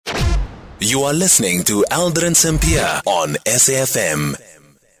You are listening to Aldrin Sampear on SAFM.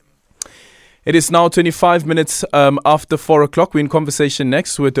 It is now 25 minutes after 4 o'clock. We're in conversation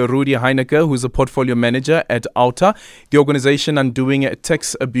next with Rudie Heyneke, who's a portfolio manager at Outa, the organization undoing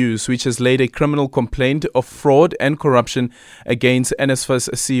tax abuse, which has laid a criminal complaint of fraud and corruption against NSFAS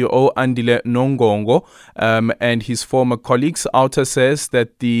CEO Andile Nongogo and his former colleagues. Outa says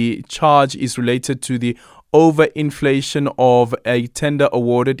that the charge is related to the overinflation of a tender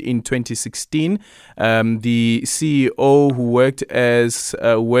awarded in 2016. The CEO, who worked as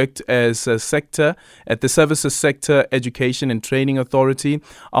a sector at the Services Sector Education and Training Authority,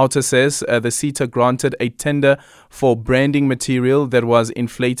 Outa says the SETA granted a tender for branding material that was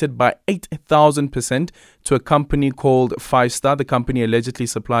inflated by 8,000% to a company called 5 Star. The company allegedly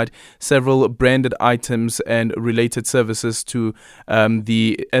supplied several branded items and related services to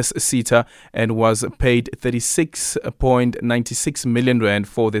the SSETA and was paid 36.96 million rand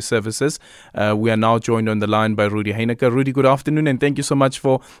for their services. We are now joined on the line by Rudie Heyneke. Rudie, good afternoon, and thank you so much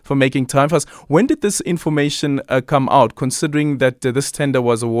for making time for us. When did this information come out, considering that this tender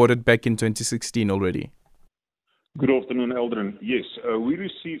was awarded back in 2016 already? Good afternoon, Aldrin. Yes, we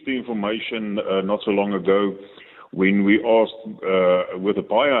received the information not so long ago when we asked with a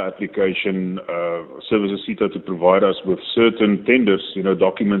buyer application Services SETA to provide us with certain tenders,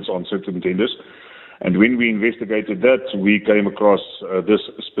 documents on certain tenders. And when we investigated that, we came across this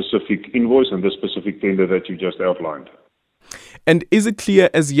specific invoice and this specific tender that you just outlined. And is it clear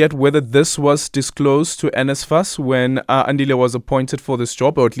as yet whether this was disclosed to NSFAS when Andile was appointed for this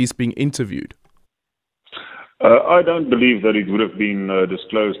job, or at least being interviewed? I don't believe that it would have been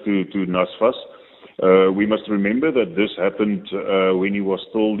disclosed to NSFAS. We must remember that this happened when he was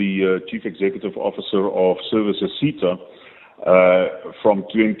still the Chief Executive Officer of Services SETA from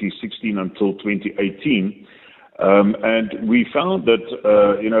 2016 until 2018. And we found that,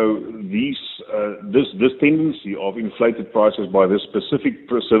 this tendency of inflated prices by this specific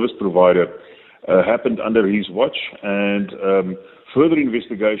service provider happened under his watch, and further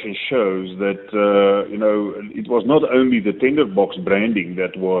investigation shows that, it was not only the tender box branding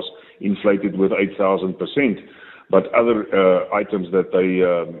that was inflated with 8,000%, but other items that they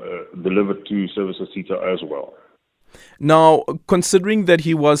delivered to Services SETA as well. Now, considering that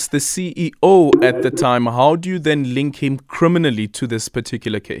he was the CEO at the time, how do you then link him criminally to this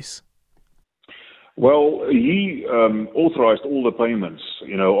particular case? Well, he authorized all the payments,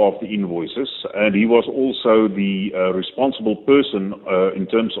 of the invoices, and he was also the responsible person in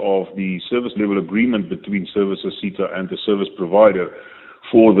terms of the service level agreement between Services SETA and the service provider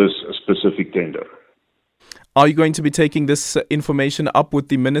for this specific tender. Are you going to be taking this information up with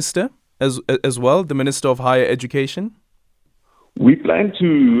the minister as well, the Minister of Higher Education? We plan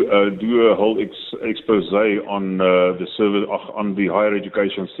to do a whole expose on the service on the higher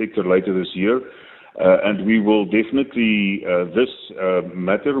education sector later this year. And we will definitely, this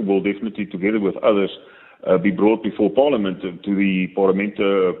matter will definitely, together with others, be brought before Parliament, to the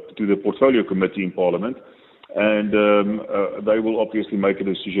Portfolio Committee in Parliament. And they will obviously make a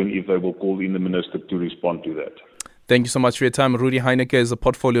decision if they will call in the Minister to respond to that. Thank you so much for your time. Rudie Heyneke is a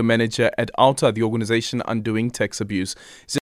portfolio manager at Outa, the organization undoing tax abuse.